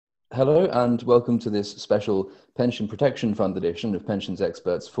Hello and welcome to this special Pension Protection Fund edition of Pensions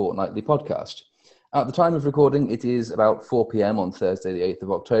Experts Fortnightly podcast. At the time of recording, it is about 4 p.m. on Thursday, the 8th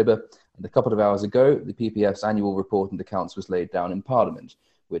of October, and a couple of hours ago, the PPF's annual report and accounts was laid down in Parliament,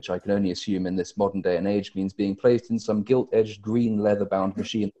 which I can only assume in this modern day and age means being placed in some gilt-edged green leather-bound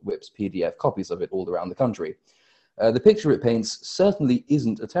machine that whips PDF copies of it all around the country. The picture it paints certainly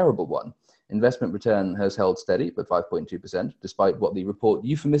isn't a terrible one. Investment return has held steady at 5.2%, despite what the report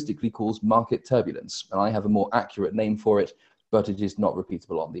euphemistically calls market turbulence, and I have a more accurate name for it, but it is not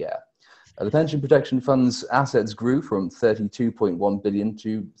repeatable on the air. The Pension Protection Fund's assets grew from 32.1 billion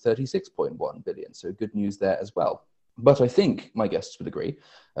to 36.1 billion, so good news there as well. But I think my guests would agree,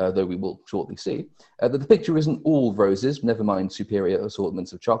 though we will shortly see, that the picture isn't all roses, never mind superior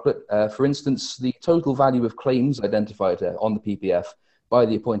assortments of chocolate. For instance, the total value of claims identified on the PPF by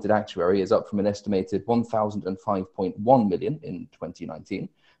the appointed actuary is up from an estimated 1,005.1 million in 2019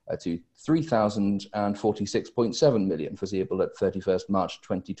 to 3,046.7 million foreseeable at 31st March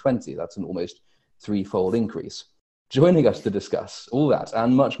 2020. That's an almost threefold increase. Joining us to discuss all that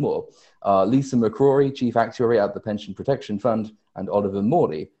and much more are Lisa McCrory, Chief Actuary at the Pension Protection Fund, and Oliver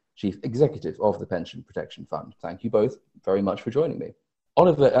Morley, Chief Executive of the Pension Protection Fund. Thank you both very much for joining me.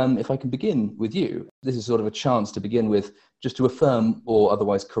 Oliver, if I can begin with you, this is sort of a chance to begin with, just to affirm or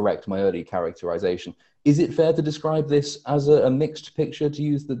otherwise correct my early characterization. Is it fair to describe this as a mixed picture, to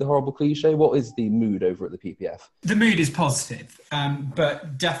use the horrible cliche? What is the mood over at the PPF? The mood is positive,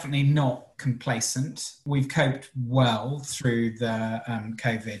 but definitely not complacent. We've coped well through the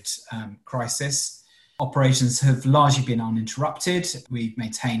COVID crisis. Operations have largely been uninterrupted. We've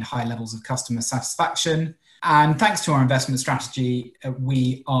maintained high levels of customer satisfaction. And thanks to our investment strategy,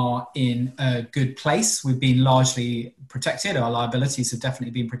 we are in a good place. We've been largely protected. Our liabilities have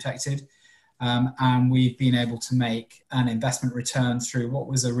definitely been protected. And we've been able to make an investment return through what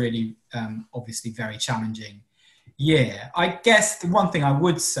was a really, obviously very challenging year. I guess the one thing I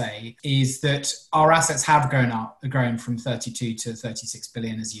would say is that our assets have grown from 32 to 36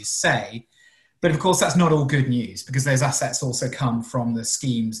 billion, as you say. But of course, that's not all good news, because those assets also come from the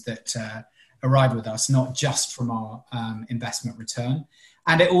schemes that arrive with us, not just from our investment return.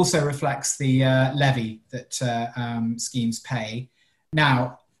 And it also reflects the levy that schemes pay.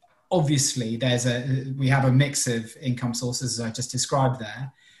 Now, obviously, we have a mix of income sources, as I just described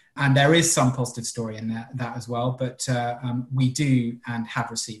there, and there is some positive story in that as well, but we do and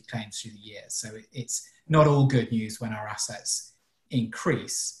have received claims through the year. So it's not all good news when our assets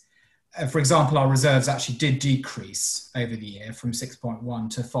increase. For example, our reserves actually did decrease over the year from 6.1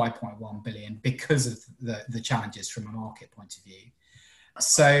 to 5.1 billion because of the challenges from a market point of view.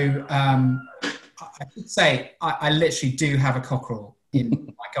 So I should say I literally do have a cockerel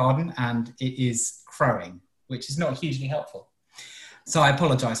in my garden, and it is crowing, which is not hugely helpful. So I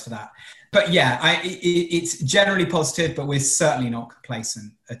apologise for that. But yeah, it's generally positive, but we're certainly not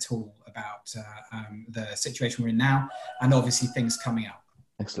complacent at all about the situation we're in now, and obviously things coming up.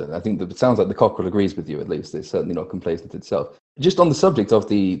 Excellent. I think that it sounds like the cockerel agrees with you, at least. It's certainly not complacent itself. Just on the subject of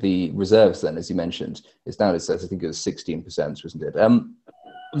the reserves then, as you mentioned, it's down, I think it was 16%, wasn't it?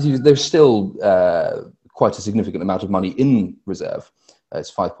 There's still quite a significant amount of money in reserve.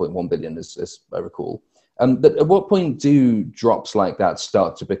 It's 5.1 billion, as I recall. But at what point do drops like that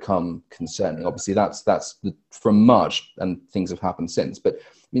start to become concerning? Obviously, that's from March, and things have happened since. But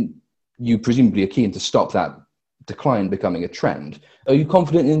I mean, you presumably are keen to stop that decline becoming a trend. Are you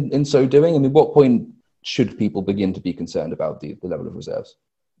confident in so doing? I mean, what point should people begin to be concerned about the level of reserves?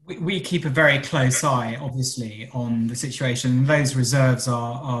 We keep a very close eye, obviously, on the situation. Those reserves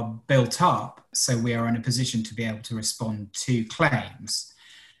are built up, so we are in a position to be able to respond to claims.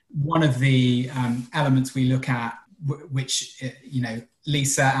 One of the elements we look at, which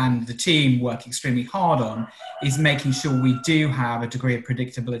Lisa and the team work extremely hard on, is making sure we do have a degree of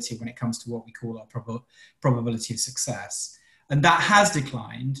predictability when it comes to what we call our probability of success. And that has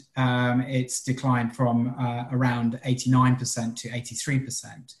declined. It's declined from around 89% to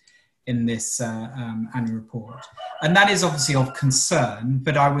 83% in this annual report. And that is obviously of concern,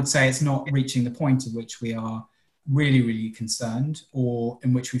 but I would say it's not reaching the point at which we are really, really concerned, or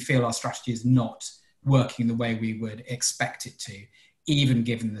in which we feel our strategy is not working the way we would expect it to, even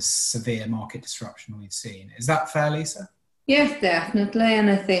given the severe market disruption we've seen. Is that fair, Lisa? Yes, definitely. And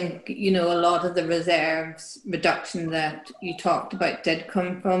I think, a lot of the reserves reduction that you talked about did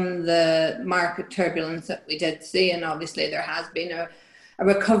come from the market turbulence that we did see. And obviously there has been a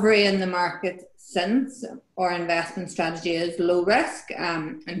recovery in the market since. Our investment strategy is low risk,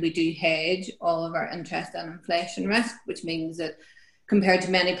 and we do hedge all of our interest and inflation risk, which means that compared to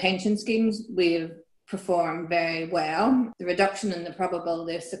many pension schemes, we've performed very well. The reduction in the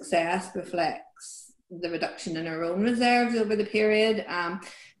probability of success reflects the reduction in our own reserves over the period,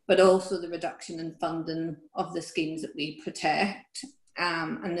 but also the reduction in funding of the schemes that we protect.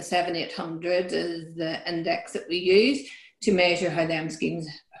 And the 7,800 is the index that we use to measure how them schemes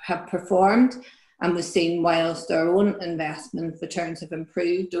have performed. And we've seen, whilst our own investment returns have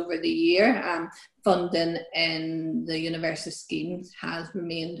improved over the year, funding in the universal schemes has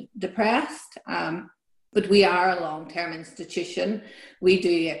remained depressed. But we are a long-term institution. We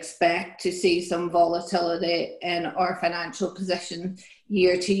do expect to see some volatility in our financial position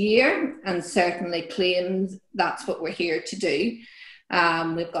year to year, and certainly claims, that's what we're here to do.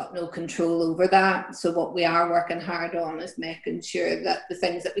 We've got no control over that. So what we are working hard on is making sure that the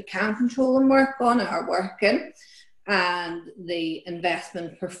things that we can control and work on are working. And the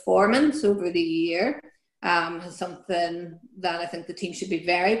investment performance over the year is something that I think the team should be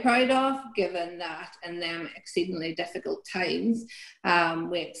very proud of, given that in them exceedingly difficult times,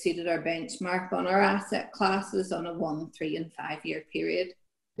 we exceeded our benchmark on our asset classes on a 1, 3 and 5 year period.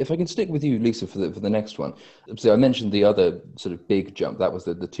 If I can stick with you, Lisa, for the next one. So I mentioned the other sort of big jump. That was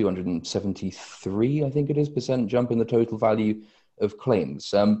the 273, I think it is, % jump in the total value of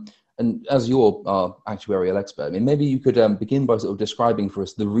claims. And as you're our actuarial expert, I mean, maybe you could begin by sort of describing for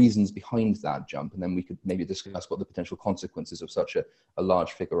us the reasons behind that jump, and then we could maybe discuss what the potential consequences of such a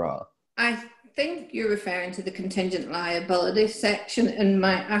large figure are. I think you're referring to the contingent liability section in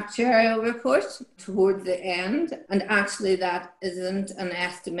my actuarial report towards the end. And actually that isn't an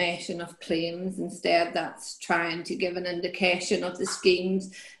estimation of claims. Instead, that's trying to give an indication of the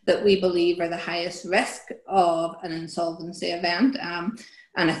schemes that we believe are the highest risk of an insolvency event.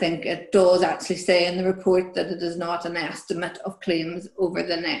 And I think it does actually say in the report that it is not an estimate of claims over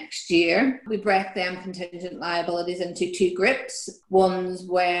the next year. We break them contingent liabilities into 2 groups. Ones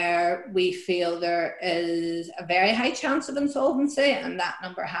where we feel there is a very high chance of insolvency, and that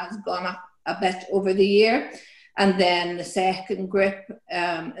number has gone up a bit over the year. And then the second group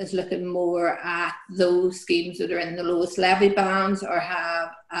is looking more at those schemes that are in the lowest levy bands or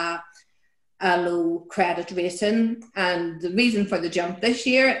have a low credit rating. And the reason for the jump this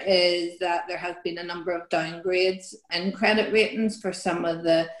year is that there has been a number of downgrades in credit ratings for some of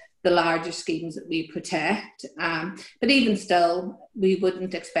the larger schemes that we protect. But even still, we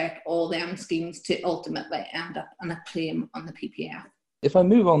wouldn't expect all them schemes to ultimately end up on a claim on the PPF. If I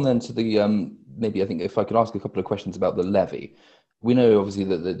move on then to the, maybe I think if I could ask a couple of questions about the levy. We know obviously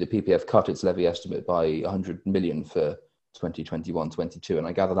that the PPF cut its levy estimate by 100 million for 2021-22, and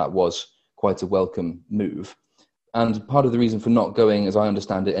I gather that was quite a welcome move. And part of the reason for not going, as I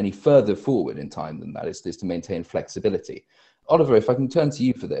understand it, any further forward in time than that is to maintain flexibility. Oliver, if I can turn to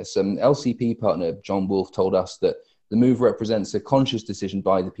you for this, LCP partner John Wolfe told us that the move represents a conscious decision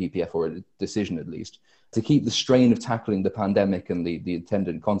by the PPF, or a decision at least, to keep the strain of tackling the pandemic and the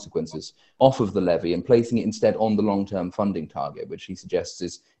attendant consequences off of the levy and placing it instead on the long-term funding target, which he suggests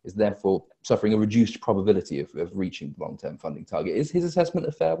is therefore suffering a reduced probability of reaching the long-term funding target. Is his assessment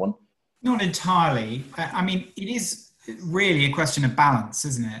a fair one? Not entirely. I mean, it is really a question of balance,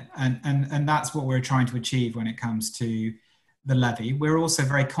 isn't it? And that's what we're trying to achieve when it comes to the levy. We're also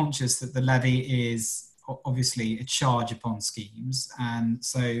very conscious that the levy is obviously a charge upon schemes. And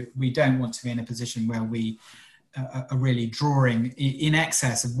so we don't want to be in a position where we are really drawing in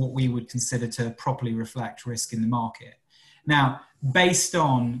excess of what we would consider to properly reflect risk in the market. Now, based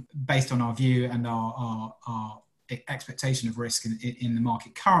on our view and our expectation of risk in the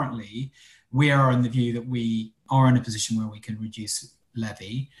market currently, we are in the view that we are in a position where we can reduce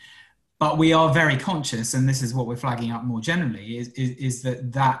levy. But we are very conscious, and this is what we're flagging up more generally, is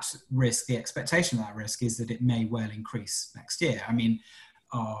that risk, the expectation of that risk is that it may well increase next year. I mean,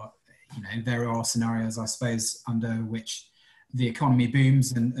 there are scenarios, I suppose, under which the economy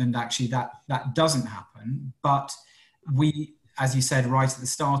booms and actually that doesn't happen. But we, as you said right at the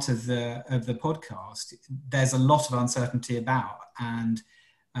start of the podcast, there's a lot of uncertainty about and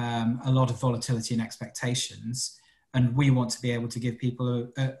a lot of volatility and expectations. And we want to be able to give people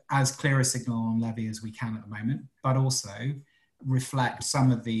as clear a signal on levy as we can at the moment, but also reflect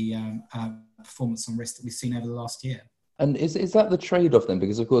some of the performance on risk that we've seen over the last year. And is that the trade-off then?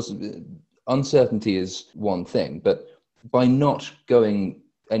 Because of course, uncertainty is one thing, but by not going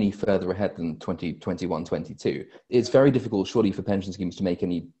any further ahead than 2021-22, it's very difficult, surely, for pension schemes to make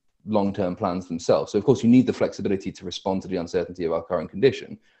any long-term plans themselves. So of course, you need the flexibility to respond to the uncertainty of our current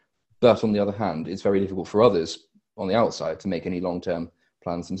condition. But on the other hand, it's very difficult for others on the outside to make any long-term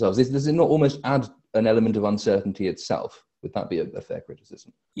plans themselves. Does it not almost add an element of uncertainty itself? Would that be a fair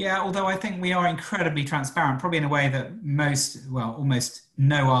criticism? Yeah, although I think we are incredibly transparent, probably in a way that almost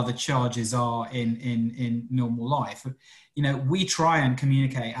no other charges are in normal life. We try and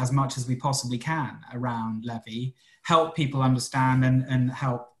communicate as much as we possibly can around levy, help people understand and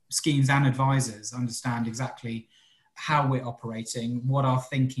help schemes and advisors understand exactly how we're operating, what our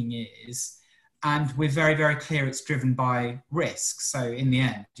thinking is. And we're very, very clear it's driven by risk. So in the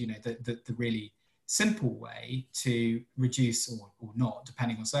end, the really simple way to reduce or not,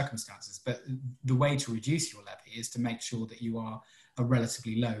 depending on circumstances, but the way to reduce your levy is to make sure that you are a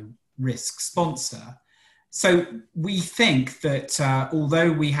relatively low risk sponsor. So we think that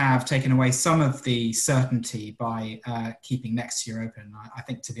although we have taken away some of the certainty by keeping next year open, I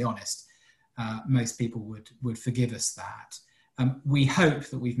think, to be honest, most people would forgive us that. We hope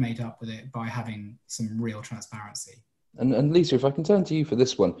that we've made up with it by having some real transparency. And Lisa, if I can turn to you for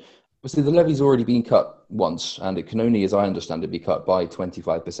this one. Obviously, the levy's already been cut once, and it can only, as I understand it, be cut by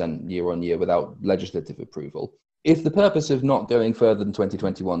 25% year on year without legislative approval. If the purpose of not going further than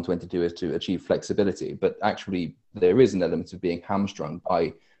 2021-22 is to achieve flexibility, but actually there is an element of being hamstrung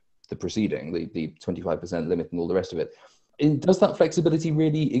by the proceeding, the 25% limit and all the rest of it, does that flexibility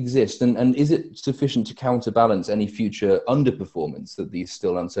really exist? And is it sufficient to counterbalance any future underperformance that these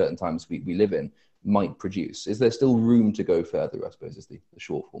still uncertain times we live in might produce? Is there still room to go further, I suppose, is the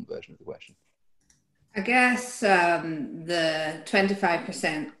short form version of the question? I guess the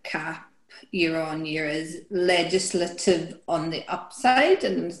 25% cap year on year is legislative on the upside,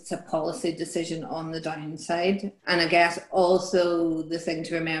 and it's a policy decision on the downside. And I guess also the thing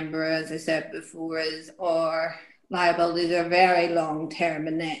to remember, as I said before, is our liabilities are very long-term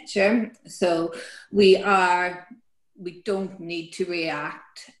in nature. So we don't need to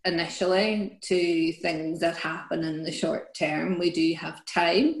react initially to things that happen in the short term. We do have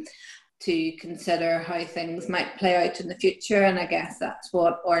time to consider how things might play out in the future. And I guess that's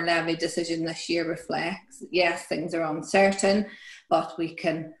what our levy decision this year reflects. Yes, things are uncertain, but we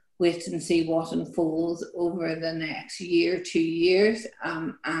can wait and see what unfolds over the next year, 2 years,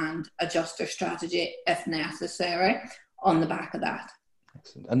 and adjust our strategy if necessary on the back of that.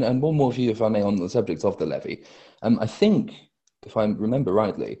 Excellent. And one more view, if I may, on the subject of the levy. I think, if I remember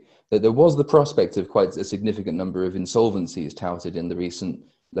rightly, that there was the prospect of quite a significant number of insolvencies touted in the recent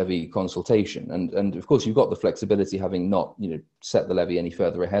levy consultation. And of course, you've got the flexibility, having not set the levy any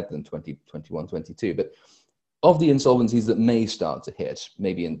further ahead than 2021-22. But of the insolvencies that may start to hit,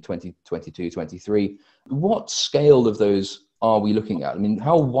 maybe in 2022-23, what scale of those are we looking at? I mean,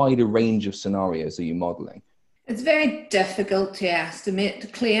 how wide a range of scenarios are you modelling? It's very difficult to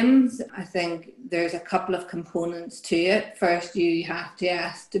estimate claims. I think there's a couple of components to it. First, you have to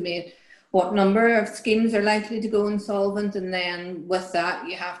estimate what number of schemes are likely to go insolvent, and then with that,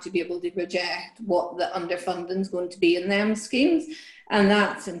 you have to be able to project what the underfunding is going to be in them schemes. And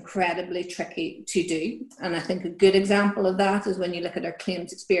that's incredibly tricky to do. And I think a good example of that is when you look at our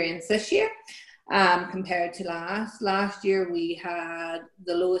claims experience this year compared to last year. We had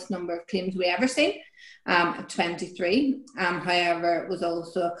the lowest number of claims we ever seen at 23. However, it was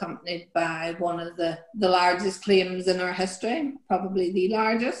also accompanied by one of the largest claims in our history, probably the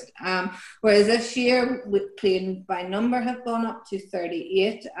largest. Whereas this year, claims by number have gone up to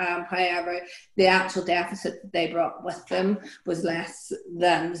 38. However, the actual deficit that they brought with them was less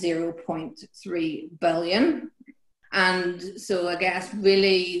than 0.3 billion. And so I guess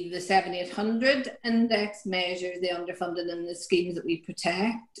really the 7800 index measures the underfunding in the schemes that we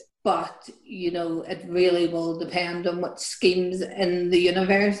protect. But, it really will depend on what schemes in the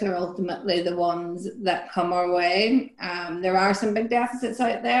universe are ultimately the ones that come our way. There are some big deficits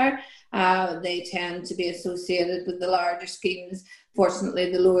out there. They tend to be associated with the larger schemes, fortunately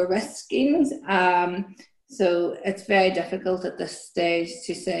the lower risk schemes. So it's very difficult at this stage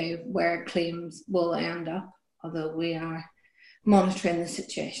to say where claims will end up, although we are monitoring the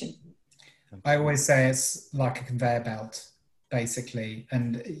situation. I always say it's like a conveyor belt, basically.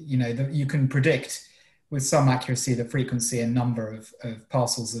 And, you can predict with some accuracy the frequency and number of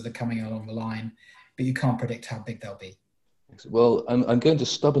parcels that are coming along the line, but you can't predict how big they'll be. Well, I'm going to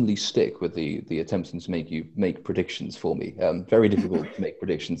stubbornly stick with the attempts to make you make predictions for me. Very difficult to make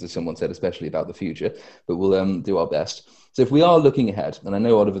predictions, as someone said, especially about the future, but we'll do our best. So if we are looking ahead, and I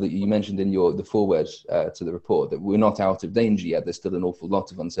know, Oliver, that you mentioned in the foreword to the report that we're not out of danger yet. There's still an awful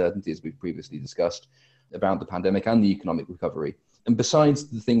lot of uncertainty, as we've previously discussed, about the pandemic and the economic recovery. And besides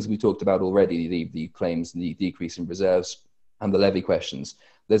the things we talked about already, the claims and the decrease in reserves and the levy questions,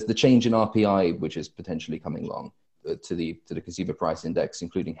 there's the change in RPI, which is potentially coming along to the consumer price index,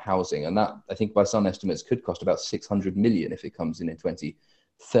 including housing. And that, I think by some estimates, could cost about 600 million if it comes in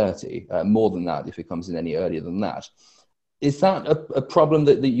 2030, more than that if it comes in any earlier than that. Is that a problem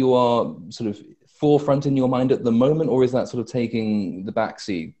that you are sort of forefront in your mind at the moment, or is that sort of taking the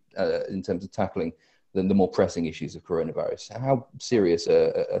backseat in terms of tackling the more pressing issues of coronavirus? How serious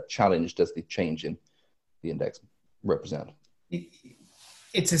a challenge does the change in the index represent?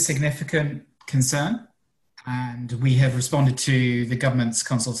 It's a significant concern, and we have responded to the government's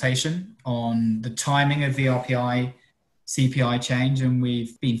consultation on the timing of the RPI CPI change, and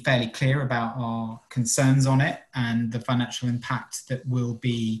we've been fairly clear about our concerns on it and the financial impact that will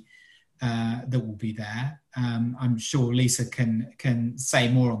be there. I'm sure Lisa can say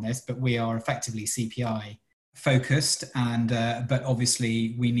more on this, but we are effectively CPI focused, and but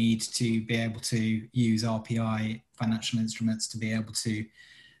obviously we need to be able to use RPI financial instruments to be able to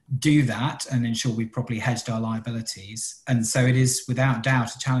do that and ensure we've properly hedged our liabilities. And so it is without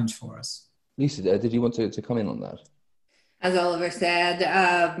doubt a challenge for us. Lisa, did you want to comment on that? As Oliver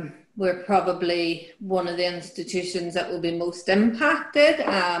said, we're probably one of the institutions that will be most impacted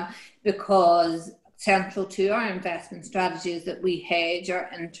because central to our investment strategy is that we hedge our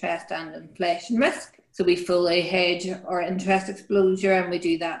interest and inflation risk. So we fully hedge our interest exposure, and we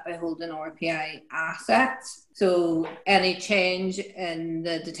do that by holding RPI assets. So any change in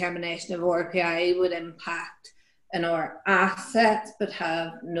the determination of RPI would impact in our assets but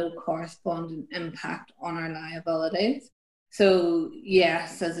have no corresponding impact on our liabilities. So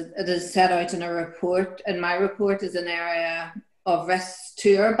yes, as it is set out in our report, and my report is an area of risk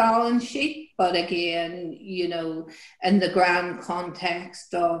to our balance sheet, but again, you know, in the grand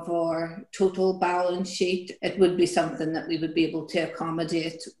context of our total balance sheet, it would be something that we would be able to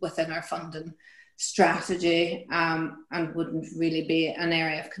accommodate within our funding strategy, and wouldn't really be an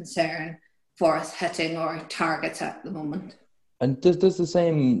area of concern for us hitting our targets at the moment. And does the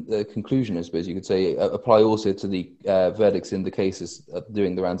same conclusion, I suppose you could say, apply also to the verdicts in the cases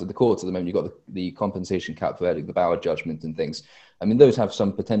doing the rounds of the courts at the moment? You've got the compensation cap verdict, the Bauer judgment and things. I mean, those have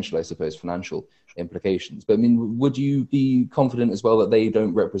some potential, I suppose, financial implications. But I mean, would you be confident as well that they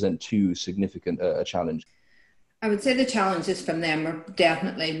don't represent too significant a challenge? I would say the challenges from them are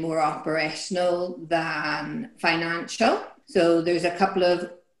definitely more operational than financial. So there's a couple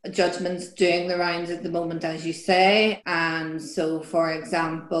of judgments doing the rounds at the moment, as you say. And so, for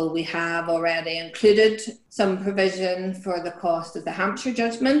example, we have already included some provision for the cost of the Hampshire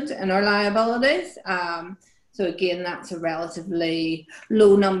judgment in our liabilities. So again, that's a relatively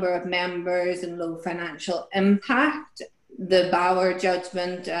low number of members and low financial impact. The Bauer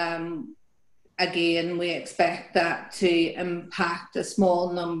judgment, again, we expect that to impact a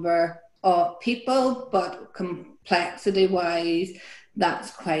small number of people, but complexity-wise,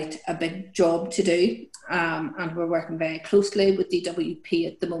 that's quite a big job to do, and we're working very closely with DWP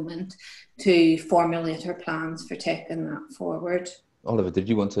at the moment to formulate our plans for taking that forward. Oliver, did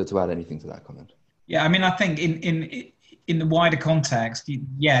you want to add anything to that comment? Yeah, I mean, I think in the wider context,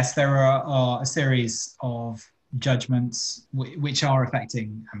 yes, there are a series of judgments which are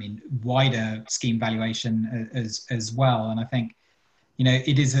affecting, I mean, wider scheme valuation as well, and I think, you know,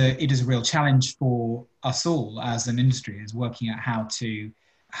 it is a real challenge for us all as an industry, is working out how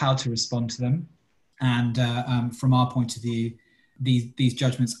to respond to them. And from our point of view, these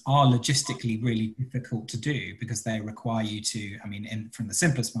judgments are logistically really difficult to do because they require you to, I mean, from the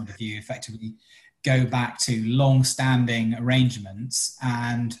simplest point of view, effectively go back to long-standing arrangements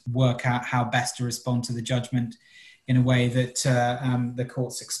and work out how best to respond to the judgment in a way that the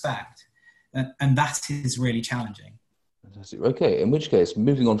courts expect. And that is really challenging. Fantastic. Okay, in which case,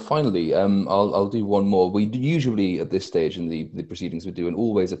 moving on finally, I'll do one more. We usually at this stage in the proceedings would do an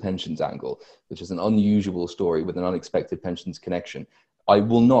always a pensions angle, which is an unusual story with an unexpected pensions connection. I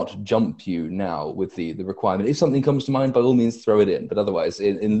will not jump you now with the requirement. If something comes to mind, by all means, throw it in. But otherwise,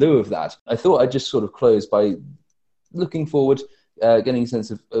 in lieu of that, I thought I'd just sort of close by looking forward, getting a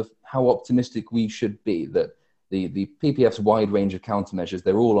sense of how optimistic we should be that the PPF's wide range of countermeasures,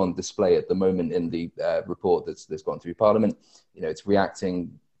 they're all on display at the moment in the report that's gone through Parliament. You know, it's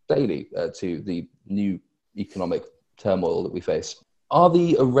reacting daily to the new economic turmoil that we face. Are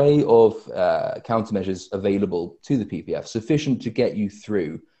the array of countermeasures available to the PPF sufficient to get you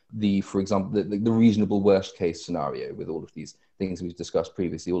through for example, the reasonable worst case scenario with all of these things we've discussed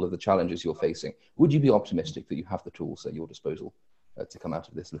previously, all of the challenges you're facing? Would you be optimistic that you have the tools at your disposal to come out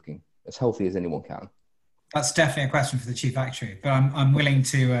of this looking as healthy as anyone can? That's definitely a question for the chief actuary, but I'm willing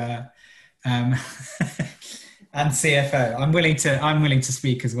to, and CFO, I'm willing to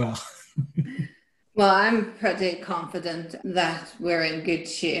speak as well. Well, I'm pretty confident that we're in good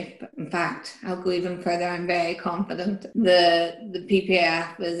shape. In fact, I'll go even further. I'm very confident the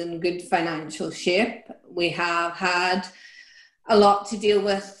PPF is in good financial shape. We have had a lot to deal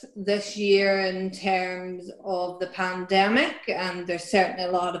with this year in terms of the pandemic, and there's certainly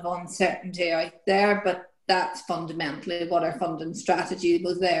a lot of uncertainty out there, but that's fundamentally what our funding strategy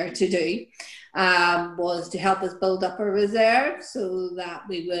was there to do, was to help us build up our reserve so that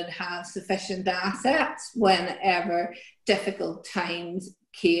we would have sufficient assets whenever difficult times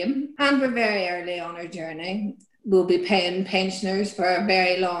came. And we're very early on our journey. We'll be paying pensioners for a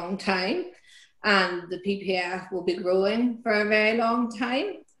very long time, and the PPF will be growing for a very long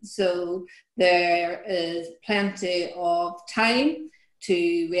time. So there is plenty of time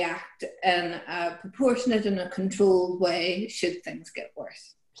to react in a proportionate and a controlled way should things get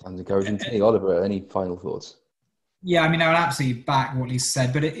worse. Sounds encouraging to me. Oliver, any final thoughts? Yeah, I mean, I would absolutely back what Lisa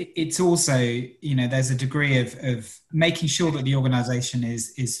said, but it's also, you know, there's a degree of making sure that the organisation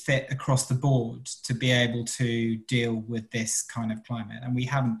is fit across the board to be able to deal with this kind of climate. And we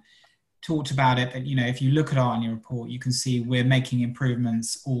haven't talked about it, but, you know, if you look at our annual report, you can see we're making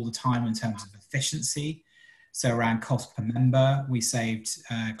improvements all the time in terms of efficiency. So around cost per member, we saved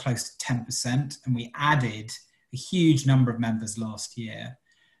close to 10%, and we added a huge number of members last year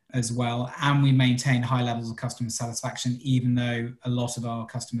as well. And we maintain high levels of customer satisfaction, even though a lot of our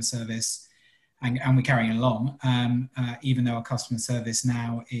customer service, and we're carrying along, even though our customer service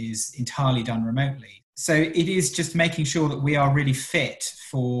now is entirely done remotely. So it is just making sure that we are really fit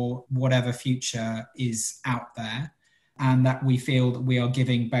for whatever future is out there, and that we feel that we are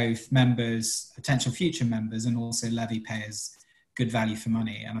giving both members, potential future members, and also levy payers good value for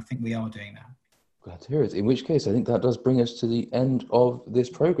money. And I think we are doing that. Glad to hear it. In which case, I think that does bring us to the end of this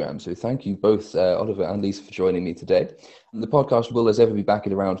programme. So thank you both, Oliver and Lisa, for joining me today. The podcast will, as ever, be back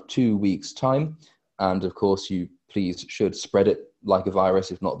in around 2 weeks' time. And of course, you please should spread it like a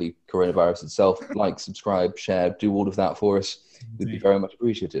virus, if not the coronavirus itself. Like, subscribe, share, do all of that for us. We'd be very much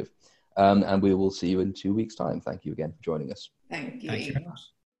appreciative. And we will see you in 2 weeks' time. Thank you again for joining us. Thank you. Thank you very much.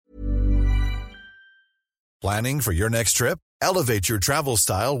 Planning for your next trip? Elevate your travel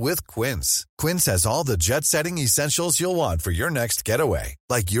style with Quince. Quince has all the jet-setting essentials you'll want for your next getaway,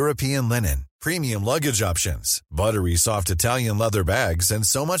 like European linen, premium luggage options, buttery soft Italian leather bags, and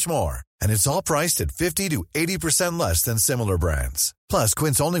so much more. And it's all priced at 50 to 80% less than similar brands. Plus,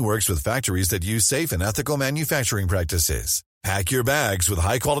 Quince only works with factories that use safe and ethical manufacturing practices. Pack your bags with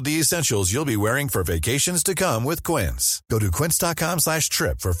high-quality essentials you'll be wearing for vacations to come with Quince. Go to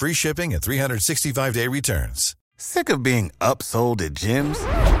quince.com/trip for free shipping and 365-day returns. Sick of being upsold at gyms?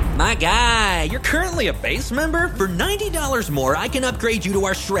 My guy, you're currently a base member. For $90 more, I can upgrade you to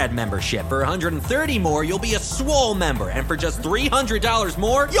our Shred membership. For $130 more, you'll be a Swole member. And for just $300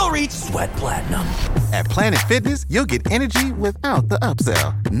 more, you'll reach Sweat Platinum. At Planet Fitness, you'll get energy without the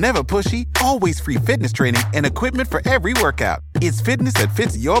upsell. Never pushy, always free fitness training and equipment for every workout. It's fitness that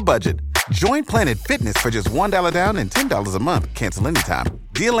fits your budget. Join Planet Fitness for just $1 down and $10 a month. Cancel anytime.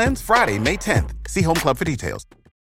 Deal ends Friday, May 10th. See Home Club for details.